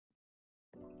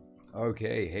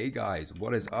Okay, hey guys,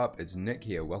 what is up? It's Nick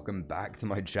here. Welcome back to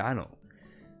my channel.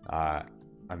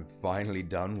 I'm finally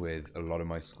done with a lot of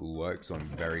my schoolwork, so I'm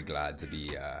very glad to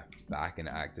be back and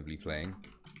actively playing.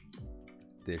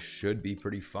 This should be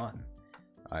pretty fun.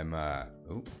 I'm,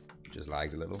 oh, just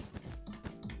lagged a little.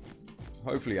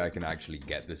 Hopefully I can actually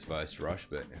get this first rush,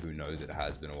 but who knows, it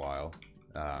has been a while.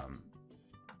 I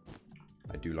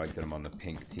do like that I'm on the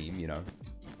pink team, you know.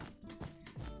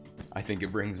 I think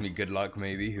it brings me good luck,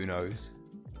 maybe. Who knows?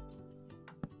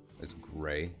 It's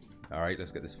gray. Alright,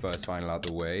 let's get this first final out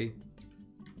the way.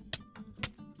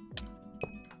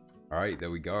 Alright,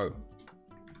 there we go.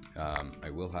 I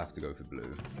will have to go for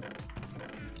blue.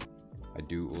 I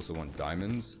do also want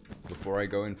diamonds before I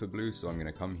go in for blue, so I'm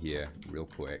going to come here real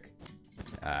quick.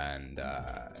 And,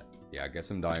 yeah, get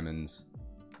some diamonds.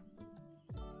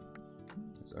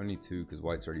 There's only two, because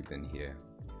white's already been here.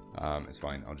 It's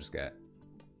fine, I'll just get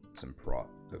some prot,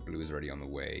 but blue is already on the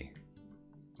way.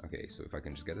 Okay, so if I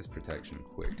can just get this protection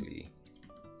quickly.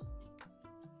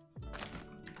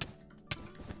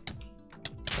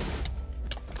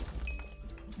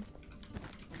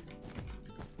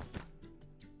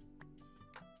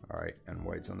 Alright, and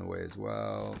white's on the way as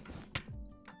well.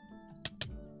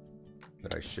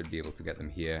 But I should be able to get them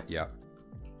here, yeah.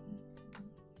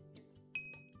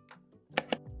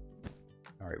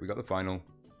 Alright, we got the final.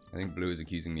 I think blue is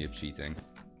accusing me of cheating.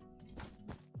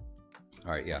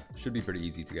 Alright, yeah, should be pretty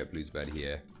easy to get blue's bed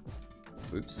here.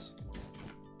 Oops.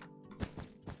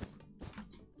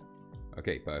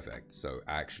 Okay, perfect. So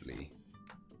actually,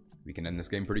 we can end this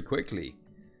game pretty quickly.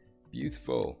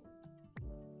 Beautiful.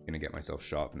 Gonna get myself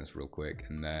sharpness real quick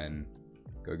and then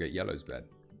go get yellow's bed.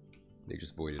 They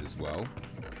just voided as well,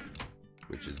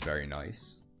 which is very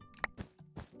nice.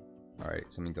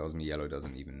 Alright, something tells me yellow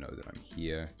doesn't even know that I'm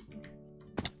here.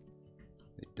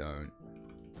 They don't.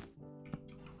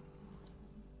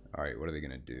 Alright, what are they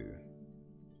gonna do?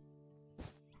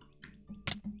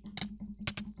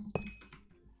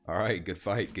 Alright, good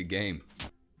fight, good game.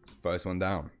 First one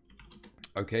down.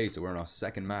 Okay, so we're on our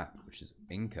second map, which is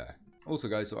Inca. Also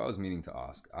guys, so I was meaning to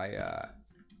ask,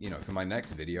 you know, for my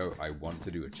next video, I want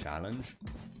to do a challenge,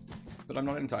 but I'm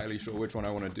not entirely sure which one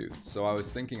I want to do. So I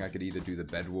was thinking I could either do the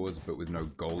Bedwars, but with no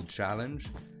gold challenge,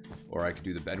 or I could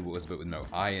do the Bedwars, but with no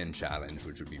iron challenge,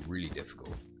 which would be really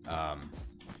difficult.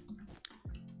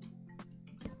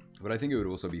 But I think it would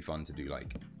also be fun to do,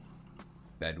 like,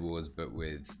 Bedwars, but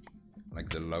with, like,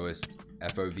 the lowest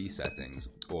FOV settings,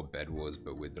 or Bedwars,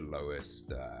 but with the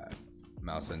lowest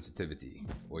mouse sensitivity.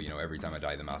 Or, you know, every time I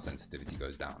die, the mouse sensitivity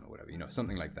goes down, or whatever, you know,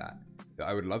 something like that. But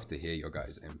I would love to hear your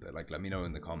guys' input. Like, let me know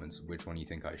in the comments which one you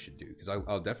think I should do, because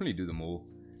I'll definitely do them all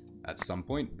at some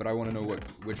point, but I want to know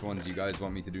which ones you guys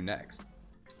want me to do next.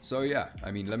 So, yeah, I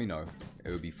mean, let me know.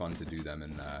 It would be fun to do them,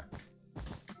 and,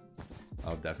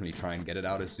 I'll definitely try and get it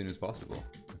out as soon as possible.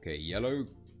 Okay, yellow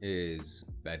is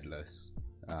bedless,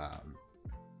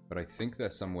 but I think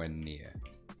they're somewhere near.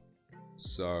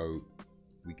 So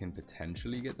we can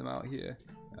potentially get them out here.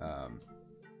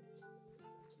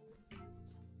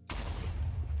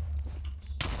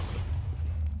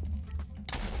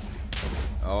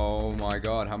 Oh my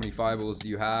god, how many fireballs do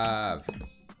you have?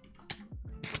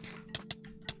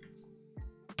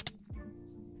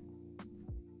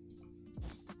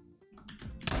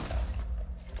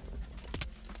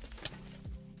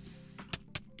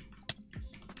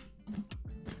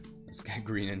 Get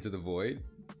green into the void.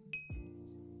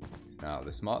 Now,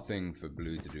 the smart thing for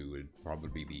blue to do would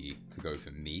probably be to go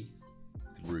for me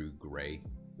through gray,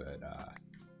 but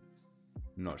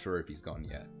I'm not sure if he's gone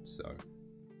yet, so.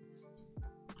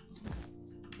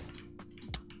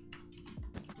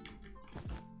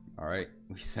 Alright,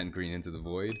 we send green into the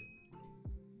void.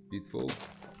 Beautiful.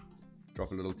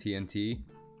 Drop a little TNT.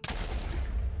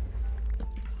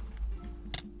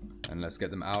 And let's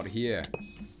get them out here.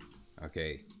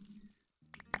 Okay.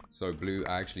 So blue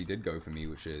actually did go for me,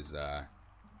 which is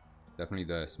definitely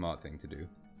the smart thing to do.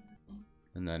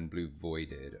 And then blue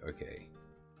voided. Okay.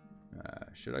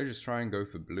 Should I just try and go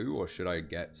for blue, or should I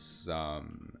get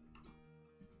some...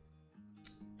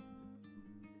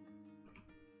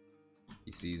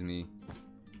 He sees me.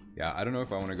 Yeah, I don't know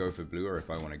if I want to go for blue or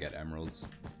if I want to get emeralds.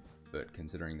 But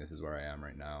considering this is where I am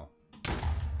right now.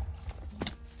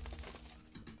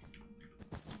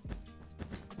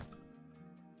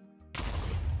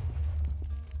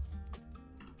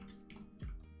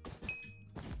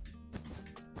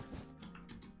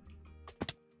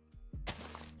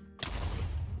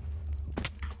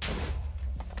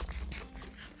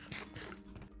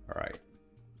 Alright,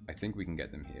 I think we can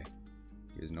get them here.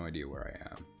 He has no idea where I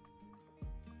am.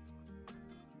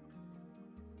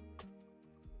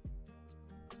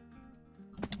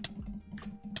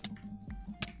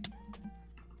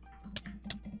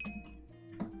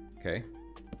 Okay.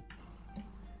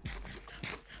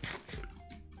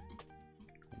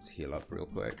 Let's heal up real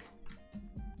quick.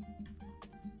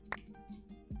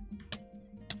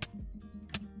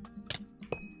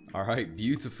 Alright,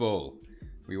 beautiful.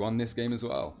 We won this game as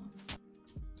well.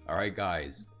 Alright,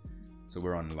 guys. So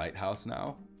we're on Lighthouse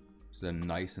now. It's a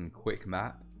nice and quick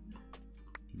map.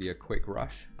 Be a quick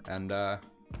rush. And,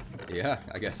 yeah,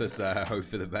 I guess let's hope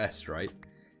for the best, right?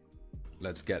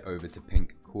 Let's get over to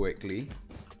pink quickly.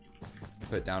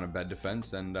 Put down a bed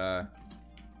defense and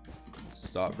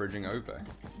start bridging over.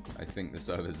 I think the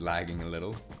server's lagging a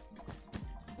little.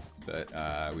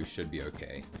 But we should be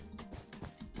okay.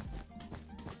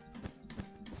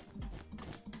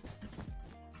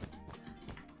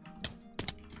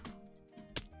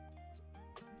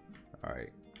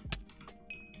 Alright.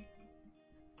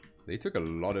 They took a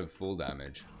lot of full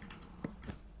damage.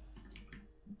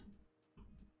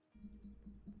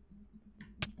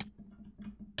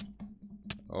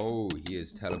 Oh, he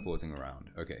is teleporting around.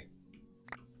 Okay.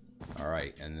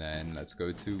 Alright, and then let's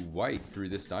go to white through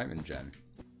this diamond gem.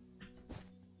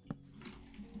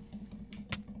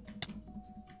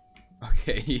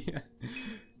 Okay.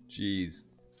 Jeez.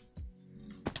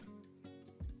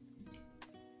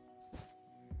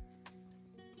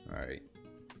 Alright.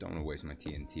 Don't want to waste my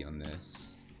TNT on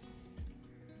this.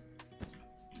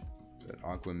 But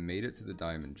Aqua made it to the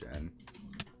diamond gem.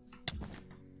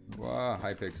 Wow,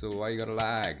 Hypixel, why you gotta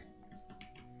lag?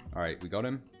 Alright, we got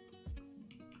him.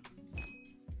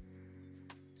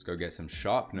 Let's go get some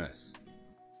sharpness.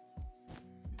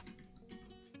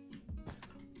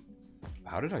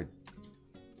 How did I...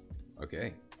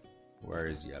 Okay. Where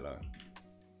is yellow?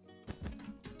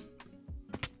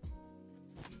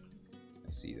 I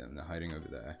see them. They're hiding over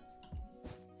there.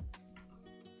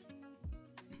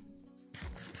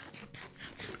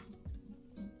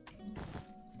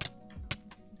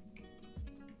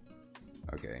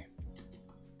 Okay.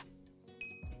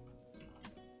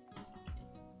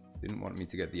 Didn't want me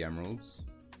to get the emeralds.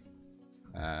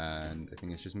 And I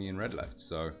think it's just me and red left,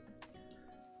 so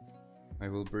I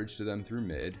will bridge to them through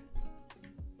mid.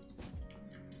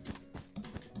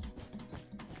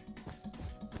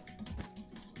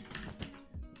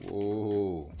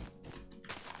 Whoa.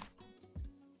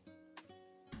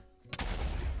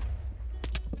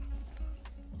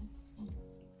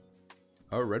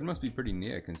 Oh, red must be pretty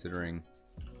near considering...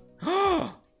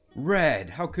 Red!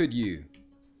 How could you?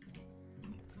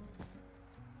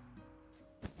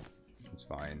 It's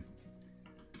fine.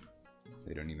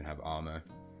 They don't even have armor.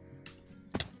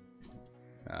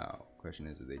 Now, question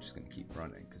is, are they just going to keep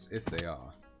running? Because if they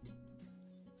are,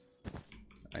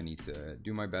 I need to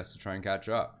do my best to try and catch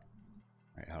up.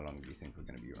 Alright, how long do you think we're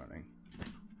going to be running?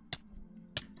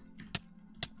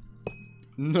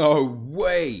 No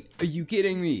way! Are you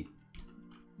kidding me?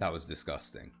 That was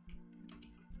disgusting.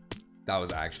 That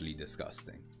was actually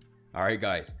disgusting. Alright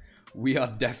guys, we are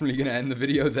definitely going to end the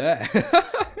video there.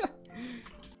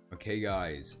 Okay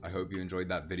guys, I hope you enjoyed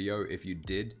that video. If you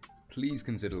did, please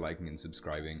consider liking and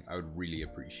subscribing. I would really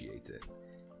appreciate it.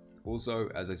 Also,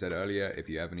 as I said earlier, if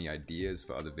you have any ideas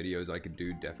for other videos I could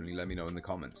do, definitely let me know in the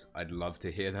comments. I'd love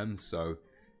to hear them, so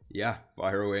yeah,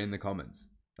 fire away in the comments.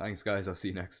 Thanks guys, I'll see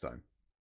you next time.